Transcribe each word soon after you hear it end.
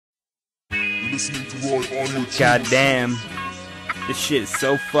God damn, this shit is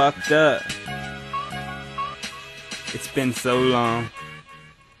so fucked up. It's been so long.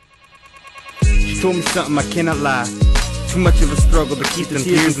 She told me something I cannot lie. Too much of a struggle to keep them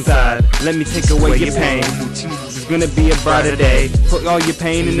tears inside. Let me take away your pain. There's gonna be a brighter day. Put all your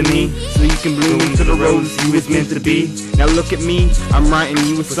pain into me, so you can bloom into the rose you was meant to be. Now look at me, I'm writing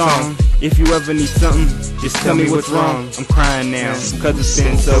you a song. If you ever need something, just tell me what's wrong. I'm crying now, cause it's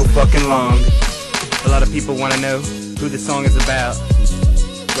been so fucking long. A lot of people wanna know who this song is about.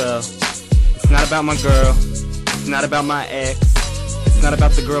 Well, it's not about my girl. It's not about my ex. It's not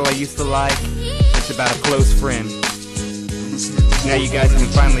about the girl I used to like. It's about a close friend. Now you guys can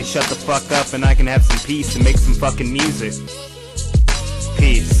finally shut the fuck up and I can have some peace and make some fucking music.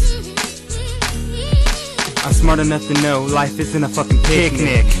 Peace. I'm smart enough to know life isn't a fucking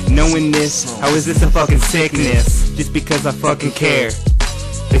picnic. Knowing this, how is this a fucking sickness? Just because I fucking care.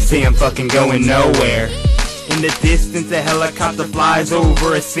 They say I'm fucking going nowhere. In the distance a helicopter flies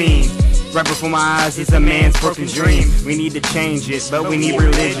over a scene. Right before my eyes is a man's broken dream. We need to change it, but we need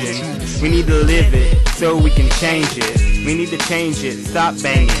religion. We need to live it, so we can change it. We need to change it, stop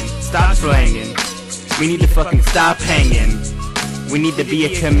banging, stop slanging. We need to fucking stop hanging. We need to be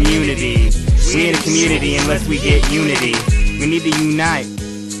a community. We ain't a community unless we get unity. We need to unite.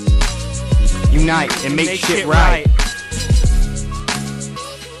 Unite and make shit right.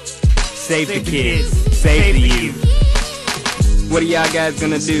 Save the kids, save the youth. What are y'all guys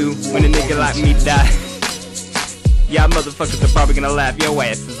gonna do when a nigga like me die? Y'all motherfuckers are probably gonna laugh your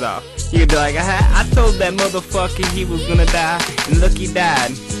asses off. You'll be like, I told that motherfucker he was gonna die, and look, he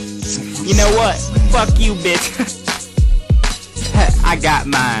died. You know what? Fuck you, bitch. I got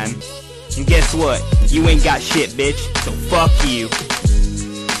mine. And guess what? You ain't got shit, bitch, so fuck you.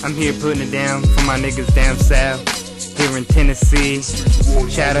 I'm here putting it down for my niggas down south, here in Tennessee.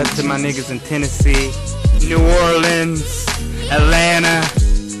 Shout out to my niggas in Tennessee, New Orleans, Atlanta,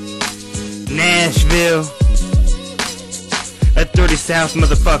 Nashville. At 30 South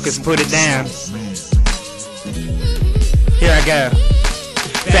motherfuckers, put it down. Here I go.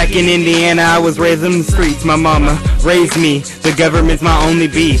 Back in Indiana I was raised in the streets. My mama raised me, the government's my only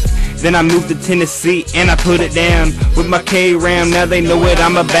beef. Then I moved to Tennessee and I put it down with my K-Ram, now they know what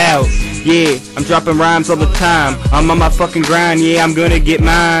I'm about. Yeah, I'm dropping rhymes all the time. I'm on my fucking grind, yeah, I'm gonna get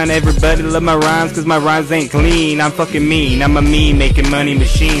mine. Everybody love my rhymes cause my rhymes ain't clean. I'm fucking mean, I'm a mean making money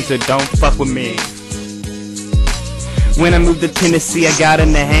machine, so don't fuck with me. When I moved to Tennessee I got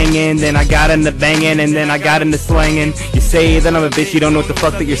into hanging, then I got into banging, and then I got into slanging. You say that I'm a bitch, you don't know what the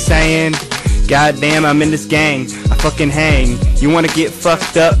fuck that you're saying. Goddamn, I'm in this gang, I fucking hang. You wanna get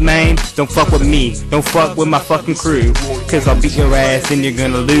fucked up, man? Don't fuck with me, don't fuck with my fucking crew, cause I'll beat your ass and you're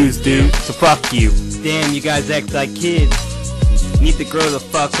gonna lose, dude, so fuck you. Damn, you guys act like kids, you need to grow the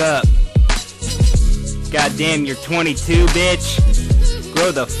fuck up. Goddamn, you're 22, bitch,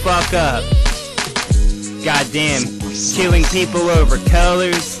 grow the fuck up. Goddamn, killing people over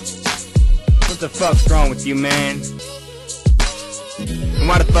colors. What the fuck's wrong with you, man? And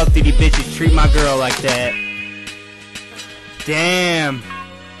why the fuck did you bitches treat my girl like that? Damn,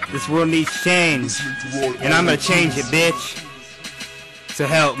 this world needs change, and I'm gonna change it, bitch. So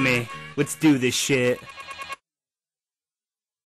help me, let's do this shit.